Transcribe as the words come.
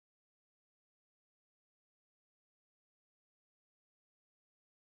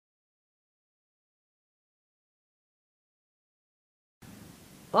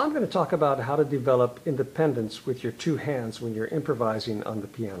I'm going to talk about how to develop independence with your two hands when you're improvising on the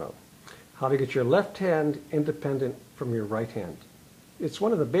piano. How to get your left hand independent from your right hand. It's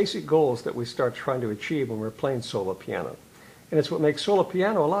one of the basic goals that we start trying to achieve when we're playing solo piano. And it's what makes solo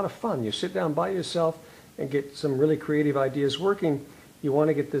piano a lot of fun. You sit down by yourself and get some really creative ideas working. You want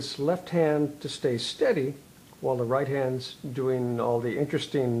to get this left hand to stay steady while the right hand's doing all the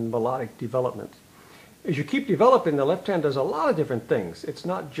interesting melodic development. As you keep developing, the left hand does a lot of different things. It's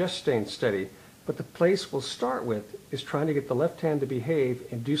not just staying steady, but the place we'll start with is trying to get the left hand to behave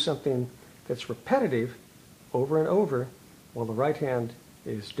and do something that's repetitive over and over, while the right hand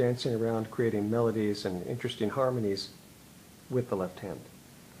is dancing around creating melodies and interesting harmonies with the left hand.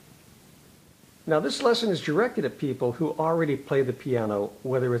 Now, this lesson is directed at people who already play the piano,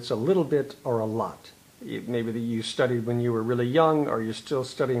 whether it's a little bit or a lot. Maybe you studied when you were really young, or you're still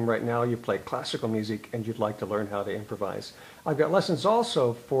studying right now, you play classical music and you'd like to learn how to improvise. I've got lessons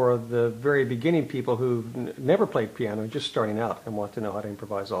also for the very beginning people who've never played piano, just starting out and want to know how to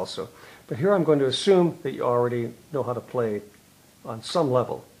improvise also. But here I'm going to assume that you already know how to play on some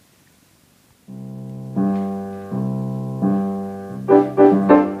level.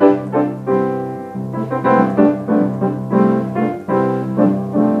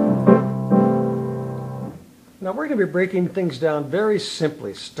 Now we're going to be breaking things down very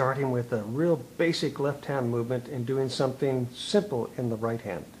simply, starting with a real basic left hand movement and doing something simple in the right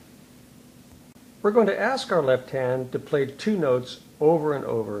hand. We're going to ask our left hand to play two notes over and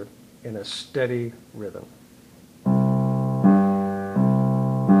over in a steady rhythm.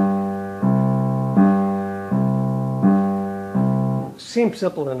 Seems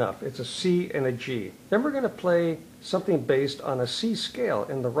simple enough. It's a C and a G. Then we're going to play something based on a C scale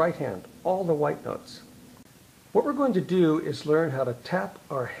in the right hand, all the white notes. What we're going to do is learn how to tap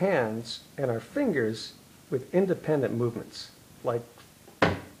our hands and our fingers with independent movements, like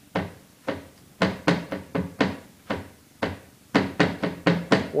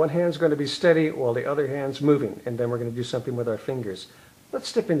one hand's going to be steady while the other hand's moving, and then we're going to do something with our fingers. Let's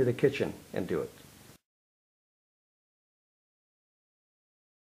step into the kitchen and do it.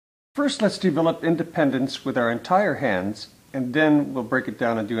 First, let's develop independence with our entire hands, and then we'll break it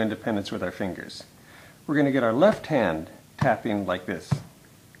down and do independence with our fingers. We're going to get our left hand tapping like this.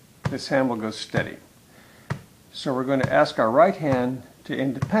 This hand will go steady. So we're going to ask our right hand to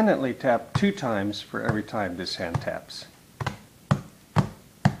independently tap 2 times for every time this hand taps.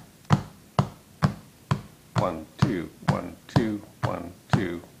 1, 2, 1, 2, 1,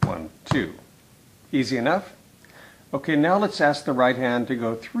 2, 1, 2. Easy enough? Okay, now let's ask the right hand to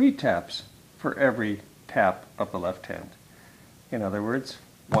go 3 taps for every tap of the left hand. In other words,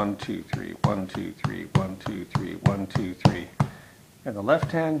 1, 2, 3, 1, 2, 3, 1, 2, 3, 1, 2, 3. And the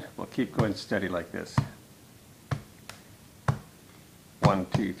left hand will keep going steady like this. 1,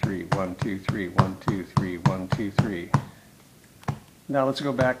 2, 3, 1, 2, 3, 1, 2, 3, 1, 2, 3. Now let's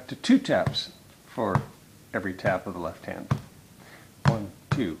go back to 2 taps for every tap of the left hand. 1,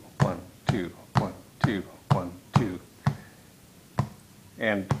 2, 1, 2, 1, 2, 1, 2.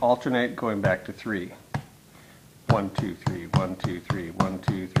 And alternate going back to 3. 1, 2, 3, 1, 2, 3, 1,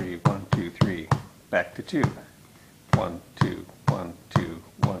 2, 3, 1, 2, 3. Back to 2. 1, 2, 1, 2,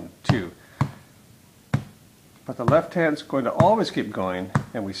 1, 2. But the left hand's going to always keep going,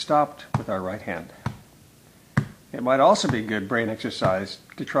 and we stopped with our right hand. It might also be good brain exercise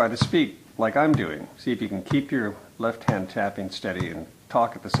to try to speak like I'm doing. See if you can keep your left hand tapping steady and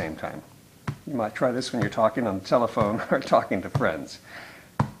talk at the same time. You might try this when you're talking on the telephone or talking to friends.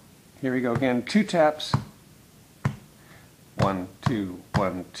 Here we go again. 2 taps. 1, 2,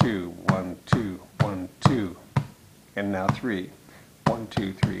 1, 2, 1, 2, 1, 2. And now 3. 1,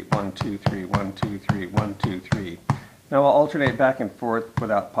 2, 3, 1, 2, 3, 1, 2, 3, 1, 2, 3. Now I'll alternate back and forth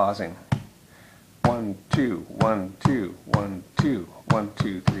without pausing. 1, 2, 1, 2, 1, 2, 1,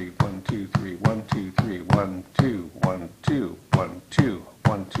 2, 3, 1, 2, 3, 1, 2, 3, 1, 2, 1, 2, 1, 2,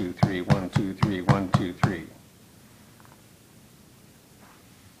 1, 2, 3, 1, 2, 3, 1, 2, 3.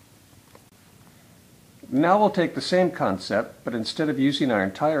 Now we'll take the same concept, but instead of using our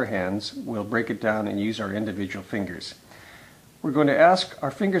entire hands, we'll break it down and use our individual fingers. We're going to ask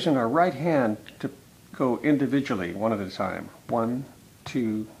our fingers in our right hand to go individually, one at a time. 1,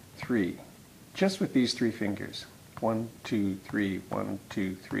 2, 3. Just with these 3 fingers. 1, 2, 3, 1,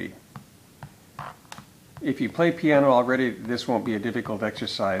 2, 3. If you play piano already, this won't be a difficult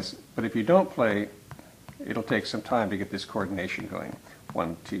exercise, but if you don't play, it'll take some time to get this coordination going.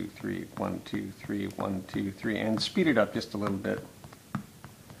 1, 2, 3, 1, 2, 3, 1, 2, 3, and speed it up just a little bit.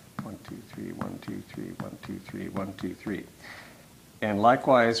 1, 2, 3, 1, 2, 3, 1, 2, 3, 1, 2, 3. And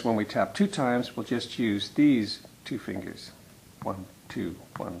likewise, when we tap 2 times, we'll just use these 2 fingers. 1, 2,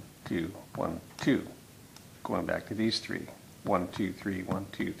 1, 2, 1, 2. Going back to these three. 1, 2, 3, 1,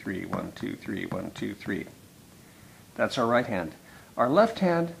 2, 3, 1, 2, 3, 1, 2, 3. That's our right hand. Our left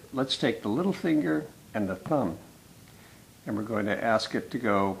hand, let's take the little finger and the thumb, and we're going to ask it to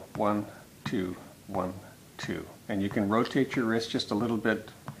go 1, 2, 1, 2. And you can rotate your wrist just a little bit.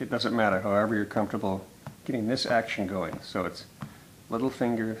 It doesn't matter, however you're comfortable getting this action going. So it's little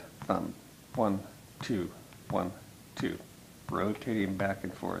finger, thumb, 1, 2, 1, 2, rotating back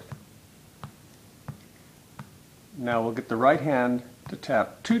and forth. Now we'll get the right hand to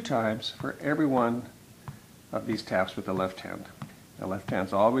tap 2 times for every one of these taps with the left hand. The left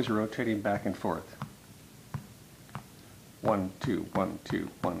hand's always rotating back and forth. 1, 2, 1, 2,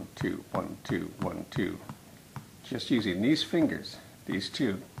 1, 2, 1, 2, 1, 2. Just using these fingers, these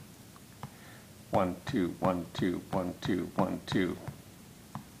two. 1, 2, 1, 2, 1, 2, 1, 2.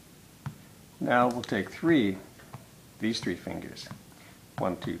 Now we'll take these three fingers.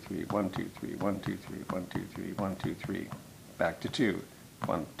 1, 2, 3, 1, 2, 3, 1, 2, 3, 1, 2, 3, 1, 2, 3. Back to 2.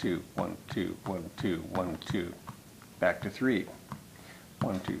 1, 2, 1, 2, 1, 2, 1, 2. Back to 3.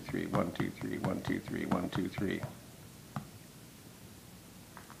 1, 2, 3, 1, 2, 3, 1, 2, 3, 1, 2, 3.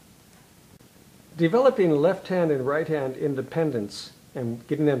 Developing left hand and right hand independence and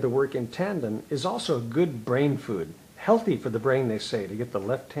getting them to work in tandem is also good brain food. Healthy for the brain, they say, to get the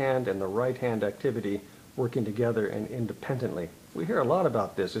left hand and the right hand activity working together and independently. We hear a lot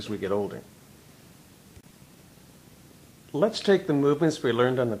about this as we get older. Let's take the movements we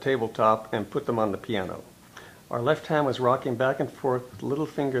learned on the tabletop and put them on the piano. Our left hand was rocking back and forth with little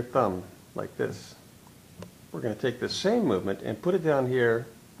finger thumb, like this. We're going to take the same movement and put it down here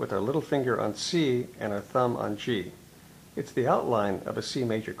with our little finger on C and our thumb on G. It's the outline of a C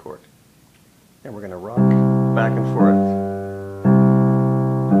major chord. And we're going to rock back and forth.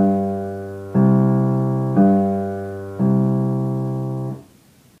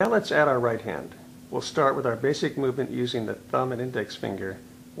 Now let's add our right hand. We'll start with our basic movement using the thumb and index finger.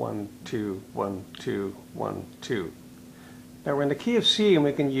 1, 2, 1, 2, 1, 2. Now we're in the key of C and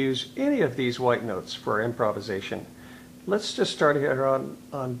we can use any of these white notes for our improvisation. Let's just start here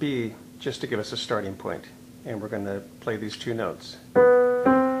on B just to give us a starting point. And we're going to play these 2 notes.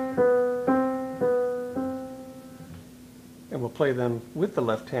 And we'll play them with the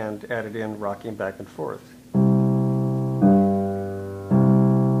left hand added in, rocking back and forth.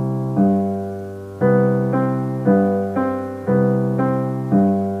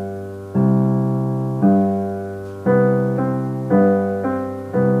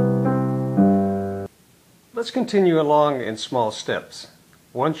 Let's continue along in small steps.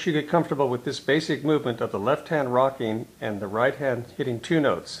 Once you get comfortable with this basic movement of the left hand rocking and the right hand hitting 2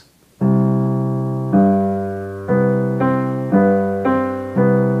 notes,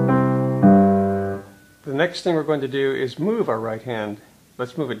 the next thing we're going to do is move our right hand.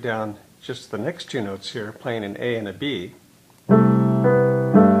 Let's move it down just the next 2 notes here, playing an A and a B.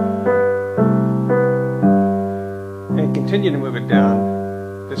 And continue to move it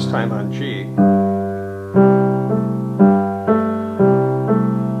down, this time on G.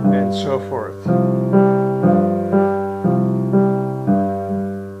 And so forth.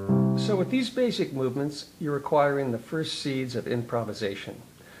 So with these basic movements, you're acquiring the first seeds of improvisation.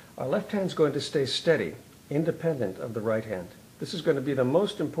 Our left hand's going to stay steady, independent of the right hand. This is going to be the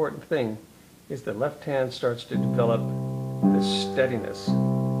most important thing, is the left hand starts to develop this steadiness.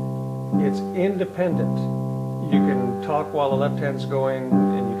 It's independent. You can talk while the left hand's going,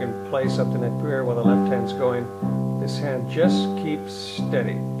 and you can play something in prayer while the left hand's going. This hand just keeps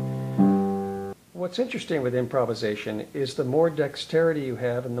steady. What's interesting with improvisation is the more dexterity you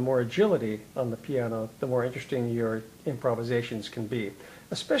have and the more agility on the piano, the more interesting your improvisations can be.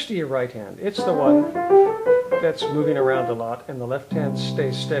 Especially your right hand. It's the one that's moving around a lot and the left hand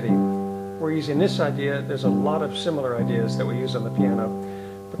stays steady. We're using this idea. There's a lot of similar ideas that we use on the piano.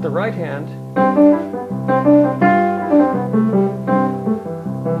 But the right hand,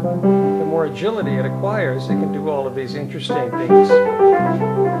 the more agility it acquires, it can do all of these interesting things.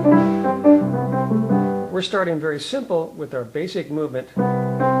 We're starting very simple with our basic movement,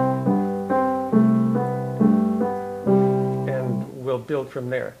 and we'll build from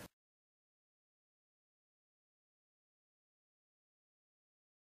there.